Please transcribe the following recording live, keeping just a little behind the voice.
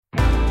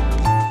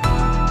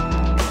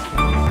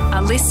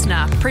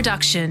listener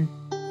production.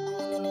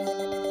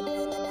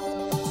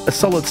 A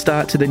solid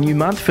start to the new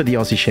month for the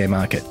Aussie share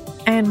market.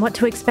 And what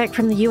to expect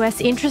from the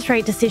US interest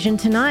rate decision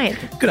tonight.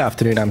 Good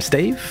afternoon, I'm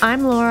Steve.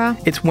 I'm Laura.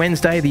 It's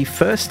Wednesday, the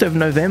 1st of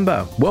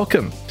November.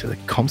 Welcome to the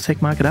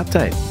CommSec Market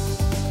Update.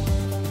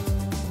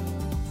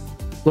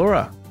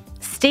 Laura.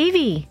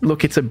 Stevie.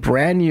 Look, it's a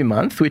brand new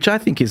month, which I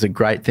think is a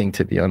great thing,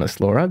 to be honest,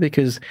 Laura,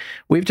 because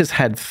we've just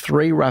had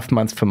 3 rough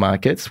months for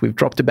markets. We've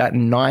dropped about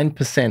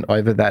 9%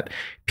 over that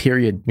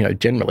period,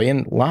 generally.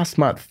 And last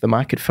month, the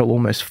market fell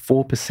almost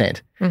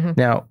 4%.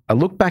 Now, I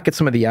look back at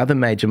some of the other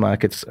major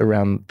markets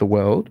around the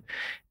world,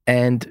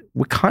 and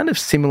we're kind of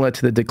similar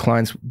to the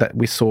declines that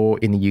we saw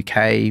in the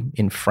UK,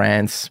 in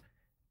France,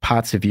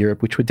 parts of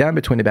Europe, which were down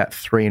between about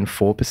 3 and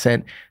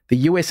 4%. The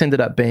US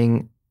ended up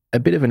being a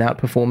bit of an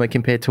outperformer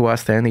compared to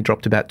us. They only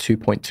dropped about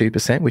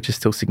 2.2%, which is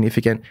still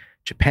significant.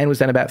 Japan was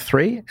down about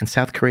 3% and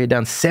South Korea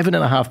down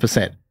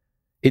 7.5%.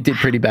 It did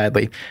pretty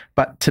badly.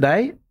 But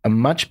today, a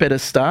much better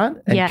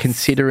start. And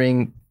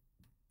considering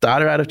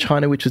data out of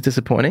China, which was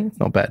disappointing, it's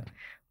not bad.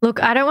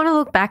 Look, I don't want to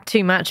look back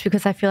too much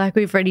because I feel like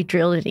we've already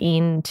drilled it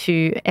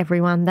into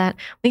everyone that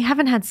we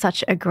haven't had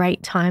such a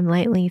great time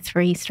lately.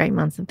 3 straight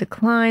months of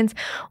declines,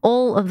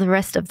 all of the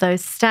rest of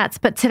those stats.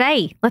 But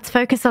today, let's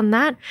focus on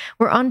that.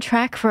 We're on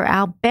track for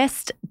our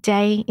best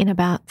day in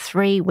about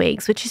 3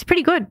 weeks, which is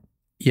pretty good.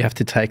 You have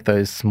to take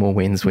those small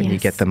wins when you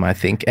get them, I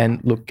think. And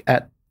look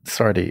at,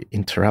 sorry to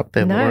interrupt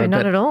there, Laura. No,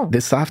 not at all.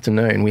 This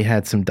afternoon, we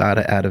had some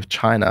data out of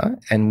China,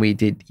 and we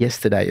did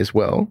yesterday as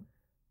well.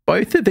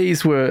 Both of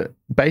these were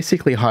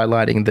basically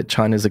highlighting that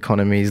China's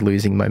economy is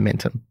losing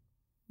momentum.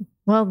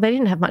 Well, they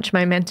didn't have much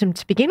momentum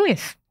to begin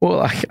with.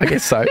 Well, I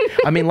guess so.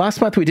 I mean, last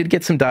month we did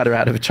get some data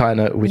out of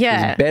China, which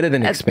was better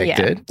than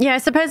expected. Yeah, I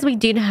suppose we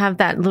did have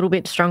that little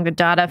bit stronger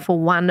data for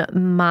 1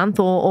 month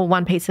or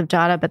one piece of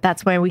data, but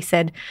that's where we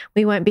said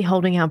we won't be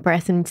holding our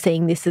breath and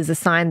seeing this as a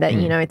sign that,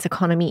 its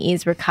economy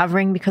is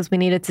recovering, because we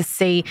needed to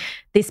see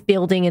this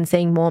building and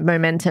seeing more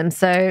momentum.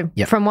 So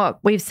from what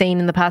we've seen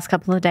in the past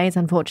couple of days,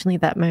 unfortunately,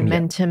 that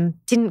momentum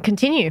didn't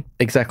continue.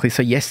 Exactly.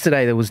 So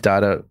yesterday there was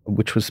data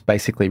which was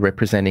basically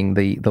representing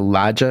the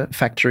larger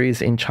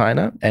factories in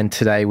China, and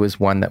today was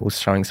one that was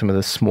showing some of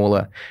the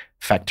smaller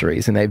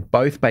factories, and they're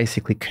both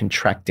basically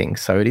contracting.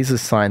 So it is a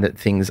sign that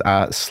things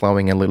are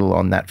slowing a little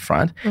on that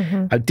front.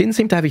 It didn't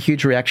seem to have a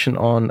huge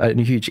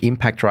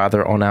impact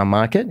on our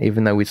market,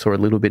 even though we saw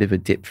a little bit of a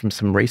dip from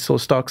some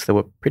resource stocks that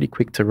were pretty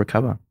quick to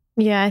recover.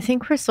 Yeah, I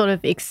think we're sort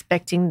of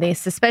expecting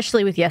this,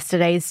 especially with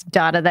yesterday's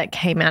data that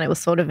came out. It was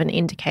sort of an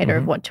indicator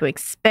of what to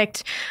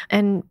expect.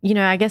 And,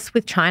 I guess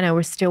with China,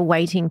 we're still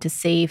waiting to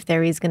see if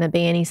there is going to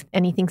be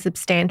anything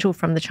substantial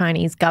from the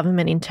Chinese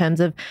government in terms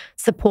of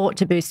support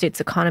to boost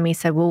its economy.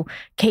 So we'll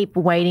keep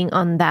waiting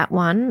on that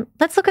one.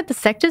 Let's look at the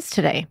sectors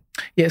today.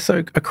 Yeah,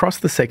 so across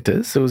the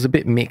sectors, it was a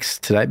bit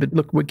mixed today. But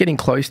look, we're getting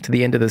close to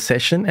the end of the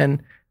session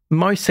and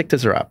most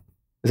sectors are up.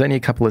 There's only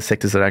a couple of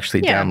sectors that are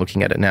actually down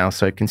looking at it now.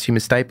 So consumer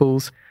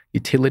staples,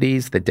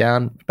 utilities, they're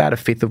down about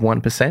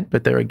 1/5%,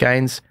 but there are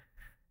gains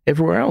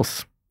everywhere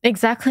else.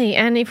 Exactly.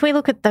 And if we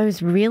look at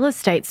those real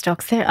estate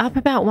stocks, they're up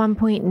about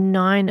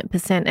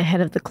 1.9% ahead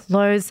of the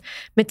close.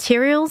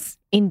 Materials,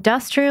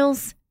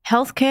 industrials,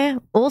 healthcare,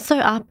 also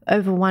up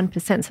over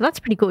 1%. So that's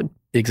pretty good.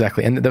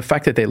 Exactly. And the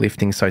fact that they're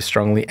lifting so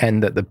strongly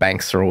and that the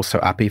banks are also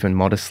up even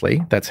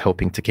modestly, that's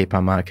helping to keep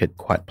our market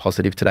quite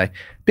positive today.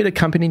 Bit of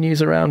company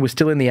news around. We're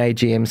still in the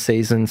AGM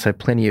season, so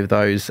plenty of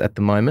those at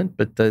the moment,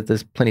 but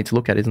there's plenty to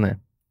look at, isn't there?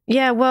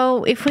 Yeah,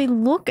 well, if we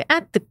look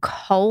at the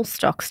coal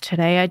stocks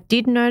today, I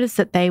did notice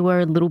that they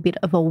were a little bit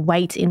of a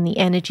weight in the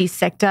energy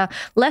sector,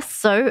 less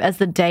so as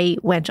the day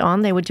went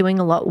on. They were doing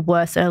a lot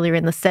worse earlier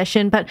in the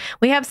session, but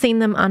we have seen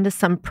them under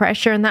some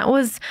pressure, and that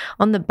was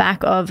on the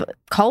back of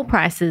coal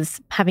prices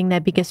having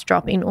their biggest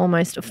drop in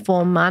almost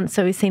 4 months.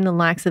 So we've seen the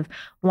likes of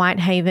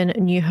Whitehaven,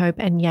 New Hope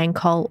and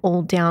Yancoal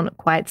all down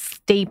quite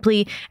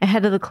steeply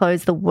ahead of the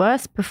close. The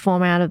worst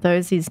performer out of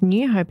those is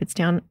New Hope. It's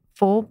down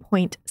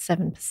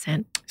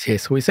 4.7%. Yeah,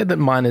 so we said that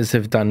miners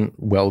have done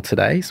well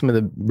today. Some of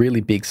the really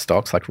big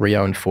stocks like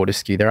Rio and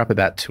Fortescue, they're up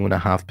about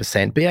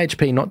 2.5%.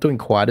 BHP not doing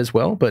quite as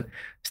well, but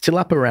still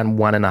up around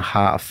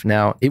 1.5%.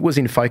 Now, it was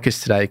in focus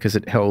today because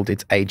it held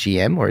its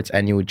AGM, or its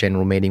annual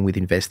general meeting with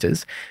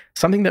investors.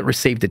 Something that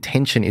received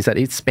attention is that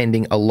it's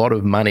spending a lot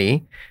of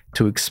money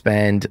to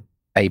expand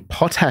a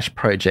potash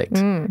project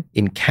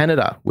in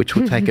Canada, which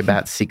will take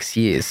about 6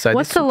 years. So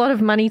what's a lot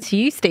of money to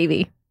you,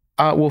 Stevie?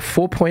 Well,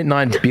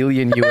 $4.9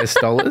 billion US,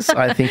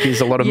 I think,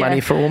 is a lot of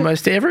money for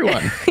almost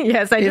everyone.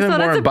 Yes, I just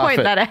wanted to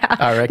point that out.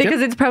 I reckon.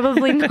 Because it's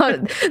probably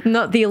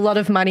not the a lot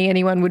of money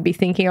anyone would be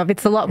thinking of.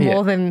 It's a lot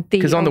more than the.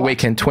 Because on the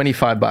weekend,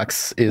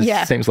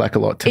 $25 seems like a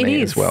lot to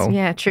me as well.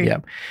 Yeah, true. Yeah,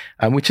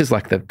 which is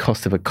like the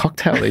cost of a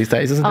cocktail these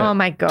days, isn't it? Oh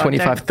my God.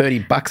 $25,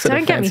 $30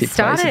 at a fancy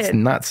place. It's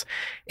nuts.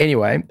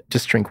 Anyway,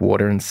 just drink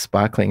water and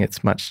sparkling.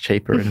 It's much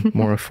cheaper and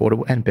more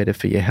affordable and better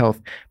for your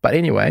health. But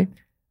anyway,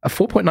 A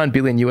 4.9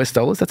 billion US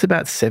dollars, that's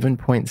about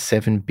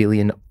 7.7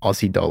 billion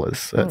Aussie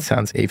dollars. That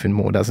sounds even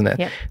more, doesn't it?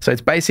 Yep. So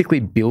it's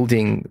basically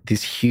building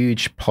this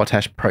huge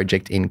potash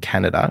project in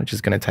Canada, which is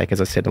going to take,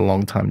 as I said, a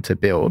long time to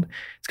build.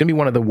 It's going to be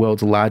one of the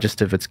world's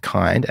largest of its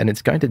kind, and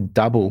it's going to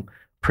double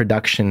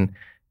production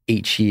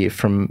each year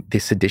from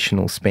this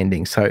additional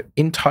spending. So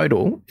in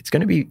total, it's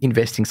going to be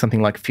investing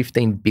something like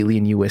 15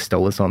 billion US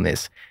dollars on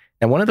this.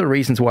 Now, one of the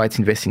reasons why it's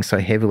investing so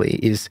heavily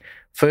is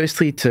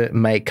firstly to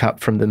make up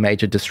from the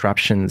major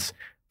disruptions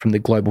from the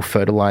global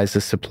fertilizer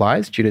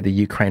supplies due to the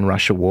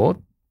Ukraine-Russia war.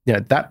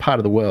 That part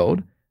of the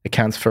world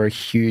accounts for a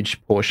huge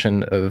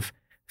portion of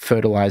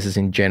fertilizers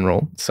in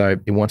general. So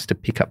it wants to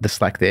pick up the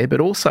slack there,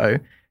 but also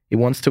it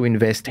wants to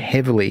invest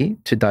heavily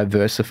to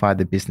diversify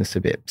the business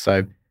a bit.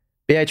 So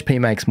BHP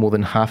makes more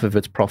than half of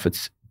its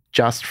profits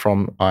just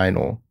from iron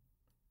ore.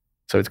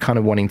 So it's kind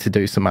of wanting to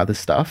do some other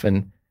stuff.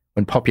 And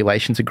when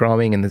populations are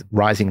growing and the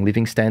rising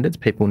living standards,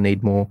 people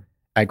need more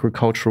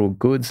agricultural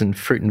goods and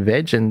fruit and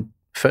veg, and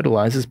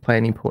fertilizers play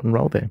an important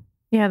role there.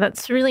 Yeah,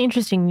 that's really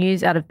interesting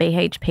news out of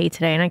BHP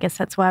today. And I guess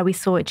that's why we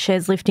saw its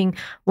shares lifting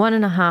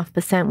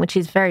 1.5%, which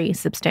is very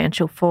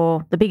substantial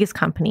for the biggest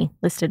company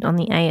listed on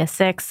the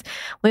ASX.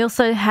 We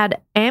also had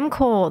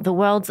Amcor, the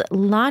world's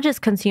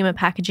largest consumer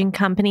packaging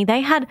company.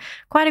 They had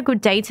quite a good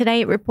day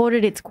today. It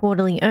reported its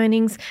quarterly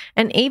earnings.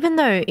 And even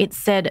though it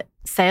said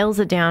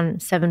sales are down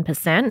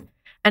 7%,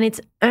 and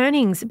its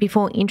earnings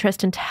before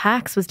interest and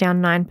tax was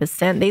down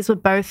 9%. These were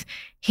both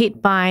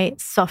hit by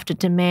softer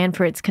demand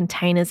for its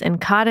containers and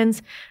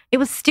cartons. It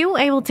was still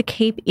able to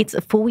keep its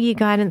full-year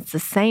guidance the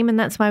same, and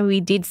that's why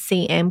we did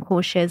see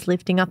Amcor shares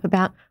lifting up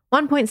about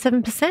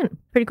 1.7%.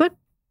 Pretty good.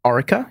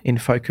 Orica in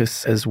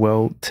focus as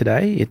well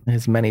today. It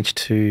has managed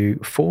to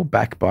fall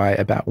back by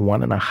about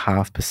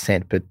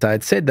 1.5%, but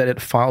it said that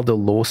it filed a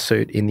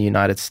lawsuit in the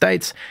United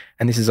States,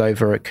 and this is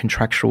over a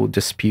contractual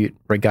dispute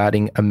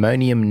regarding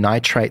ammonium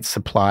nitrate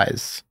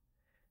supplies.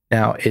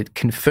 Now, it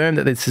confirmed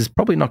that this is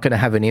probably not going to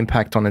have an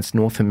impact on its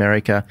North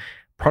America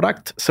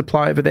product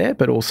supply over there,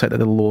 but also that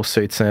the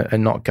lawsuits are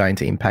not going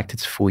to impact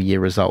its full-year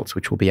results,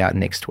 which will be out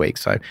next week.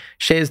 So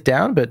shares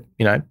down, but,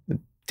 it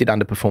did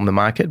underperform the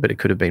market, but it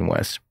could have been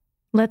worse.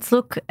 Let's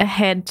look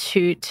ahead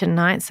to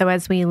tonight. So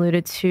as we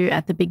alluded to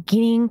at the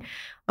beginning,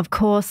 of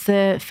course,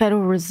 the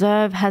Federal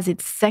Reserve has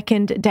its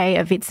second day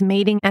of its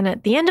meeting. And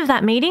at the end of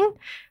that meeting,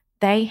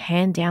 they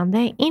hand down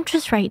their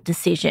interest rate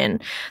decision.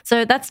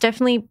 So that's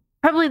definitely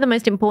probably the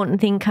most important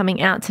thing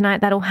coming out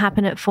tonight. That'll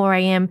happen at 4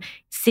 a.m.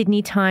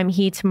 Sydney time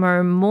here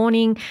tomorrow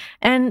morning.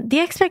 And the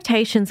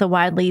expectations are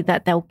widely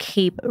that they'll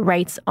keep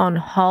rates on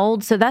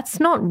hold. So that's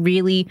not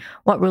really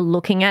what we're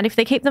looking at. If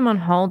they keep them on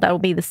hold, that will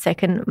be the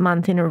second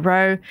month in a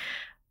row.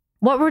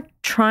 What we're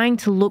trying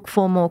to look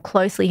for more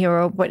closely here,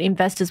 or what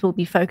investors will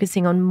be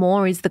focusing on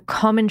more, is the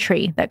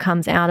commentary that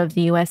comes out of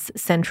the US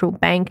central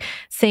bank,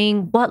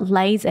 seeing what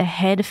lays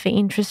ahead for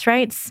interest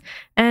rates.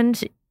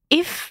 And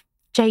if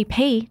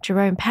JP,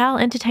 Jerome Powell,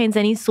 entertains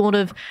any sort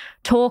of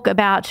talk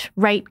about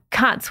rate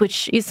cuts,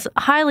 which is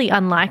highly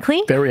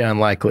unlikely. Very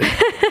unlikely.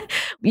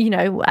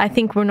 I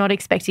think we're not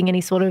expecting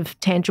any sort of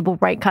tangible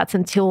rate cuts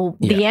until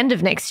the end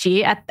of next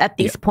year at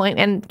this point.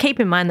 And keep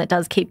in mind that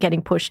does keep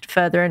getting pushed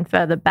further and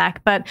further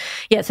back. But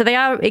so they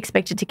are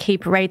expected to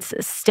keep rates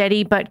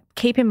steady, but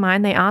keep in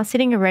mind they are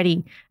sitting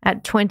already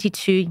at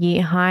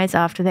 22-year highs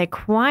after their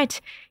quite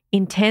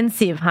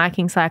intensive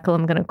hiking cycle,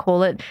 I'm going to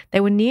call it. They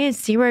were near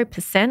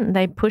 0%, and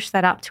they pushed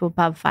that up to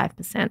above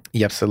 5%.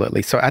 Yeah,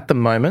 absolutely. So at the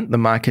moment, the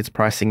market's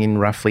pricing in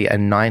roughly a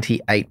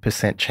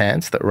 98%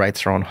 chance that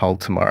rates are on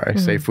hold tomorrow.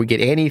 So if we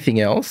get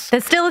anything else,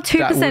 there's still a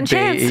 2%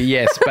 chance.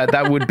 Yes, but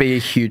that would be a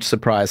huge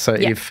surprise. So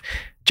if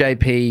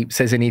JP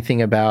says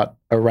anything about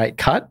a rate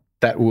cut,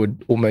 that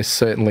would almost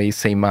certainly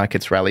see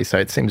markets rally. So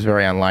it seems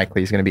very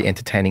unlikely he's going to be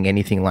entertaining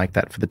anything like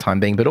that for the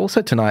time being. But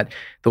also tonight,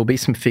 there'll be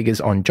some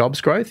figures on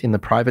jobs growth in the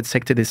private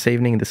sector this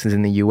evening. This is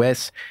in the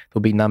US.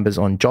 There'll be numbers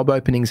on job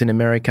openings in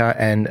America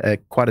and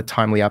quite a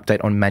timely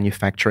update on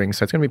manufacturing.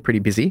 So it's going to be pretty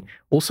busy.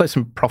 Also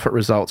some profit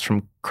results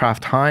from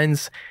Kraft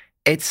Heinz,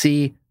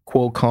 Etsy,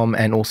 Qualcomm,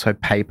 and also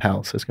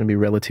PayPal. So it's going to be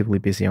relatively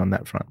busy on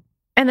that front.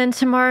 And then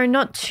tomorrow,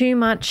 not too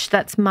much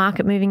that's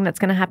market moving that's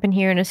going to happen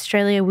here in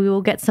Australia. We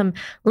will get some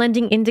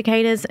lending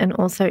indicators and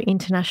also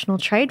international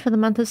trade for the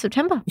month of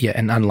September. Yeah,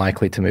 and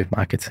unlikely to move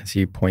markets, as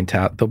you point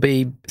out. There'll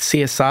be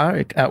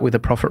CSR out with a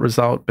profit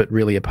result, but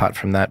really apart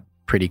from that,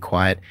 pretty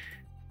quiet.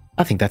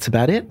 I think that's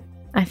about it.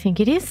 I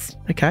think it is.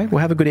 Okay, well,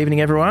 have a good evening,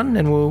 everyone,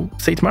 and we'll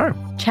see you tomorrow.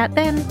 Chat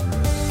then.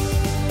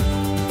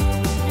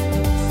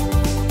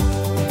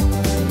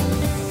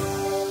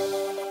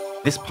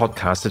 This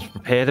podcast is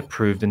prepared,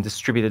 approved and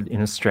distributed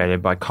in Australia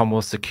by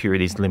Commonwealth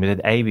Securities Limited,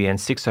 ABN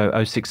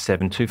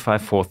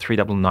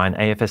 60067254399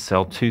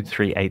 AFSL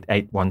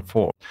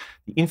 238814.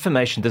 The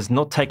information does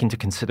not take into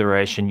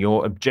consideration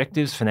your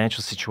objectives,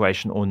 financial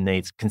situation or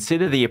needs.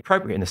 Consider the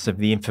appropriateness of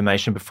the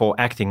information before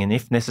acting and,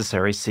 if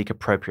necessary, seek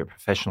appropriate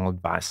professional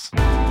advice.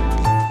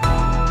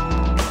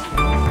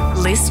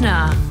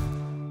 Listener.